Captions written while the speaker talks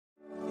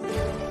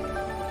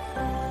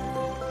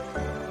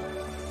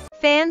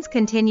Fans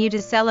continue to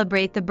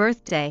celebrate the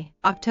birthday,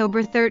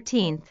 October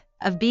 13th,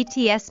 of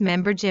BTS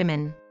member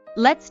Jimin.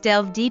 Let's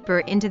delve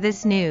deeper into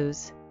this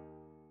news.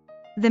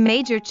 The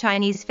major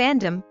Chinese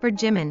fandom for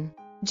Jimin,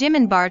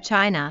 JIMINBAR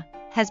China,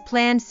 has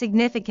planned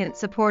significant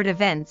support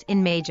events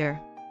in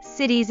major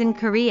cities in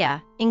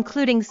Korea,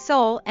 including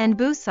Seoul and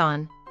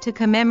Busan, to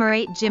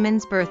commemorate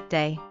Jimin's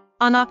birthday.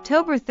 On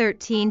October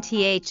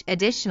 13th,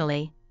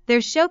 additionally, they're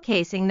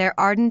showcasing their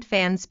ardent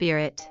fan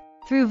spirit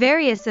through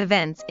various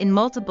events in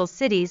multiple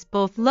cities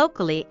both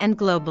locally and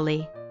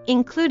globally,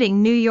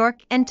 including New York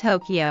and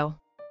Tokyo.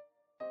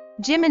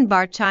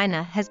 JIMINBAR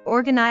China has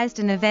organized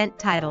an event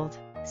titled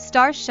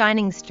Star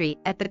Shining Street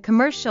at the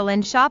commercial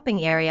and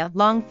shopping area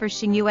Long for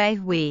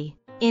Xingyue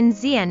in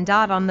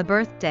Xi'an. On the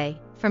birthday,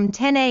 from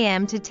 10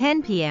 a.m. to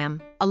 10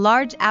 p.m., a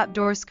large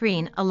outdoor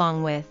screen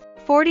along with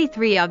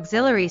 43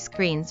 auxiliary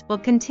screens will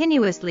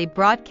continuously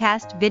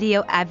broadcast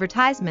video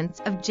advertisements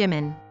of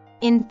Jimin.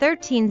 In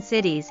 13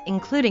 cities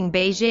including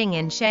Beijing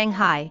and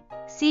Shanghai,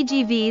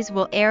 CGVs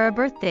will air a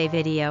birthday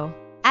video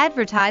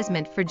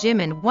advertisement for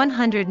Jimin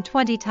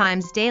 120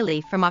 times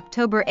daily from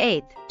October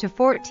 8th to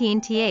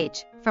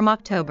 14th. From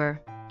October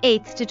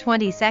 8th to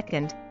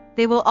 22nd,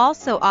 they will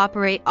also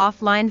operate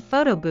offline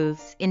photo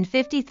booths in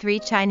 53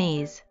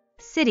 Chinese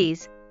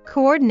cities,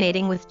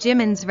 coordinating with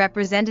Jimin's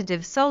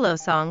representative solo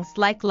songs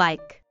like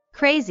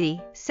Crazy,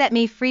 Set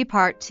Me Free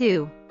Part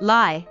 2,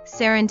 Lie,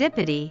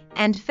 Serendipity,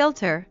 and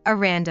Filter. A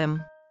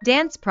random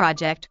dance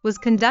project was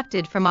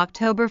conducted from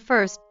October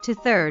 1st to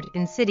 3rd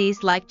in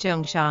cities like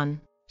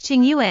Zhongshan,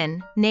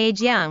 Qingyuan,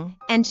 Neijiang,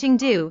 and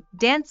Chengdu.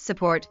 Dance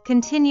support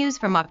continues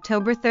from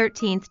October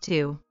 13th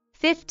to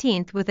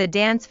 15th with a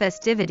dance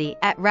festivity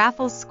at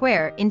Raffles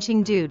Square in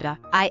Chengdu.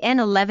 In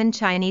 11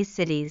 Chinese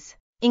cities,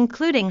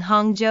 including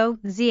Hangzhou,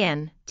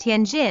 Xi'an,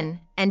 Tianjin,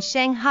 and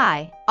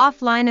Shanghai.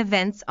 Offline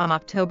events on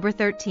October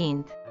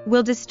 13th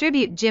will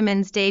distribute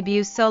Jimin's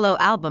debut solo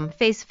album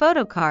face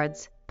photo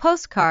cards,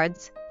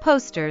 postcards,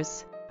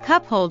 posters,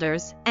 cup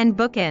holders, and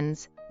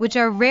bookends, which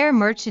are rare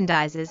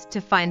merchandises to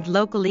find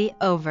locally.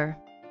 Over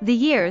the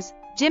years,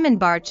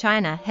 JIMINBAR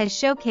China has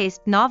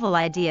showcased novel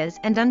ideas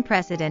and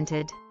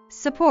unprecedented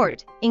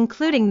support,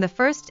 including the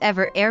first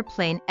ever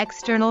airplane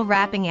external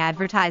wrapping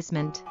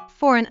advertisement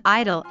for an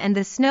idol and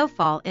the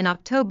Snowfall in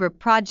October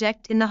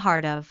project in the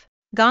heart of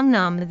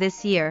Gangnam.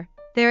 This year,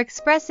 they're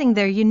expressing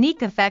their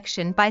unique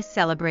affection by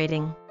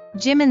celebrating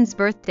Jimin's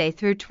birthday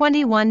through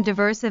 21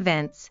 diverse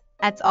events.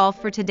 That's all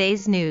for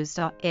today's news.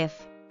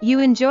 If you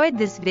enjoyed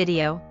this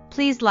video,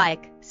 please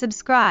like,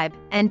 subscribe,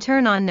 and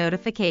turn on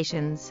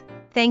notifications.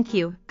 Thank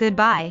you.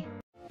 Goodbye.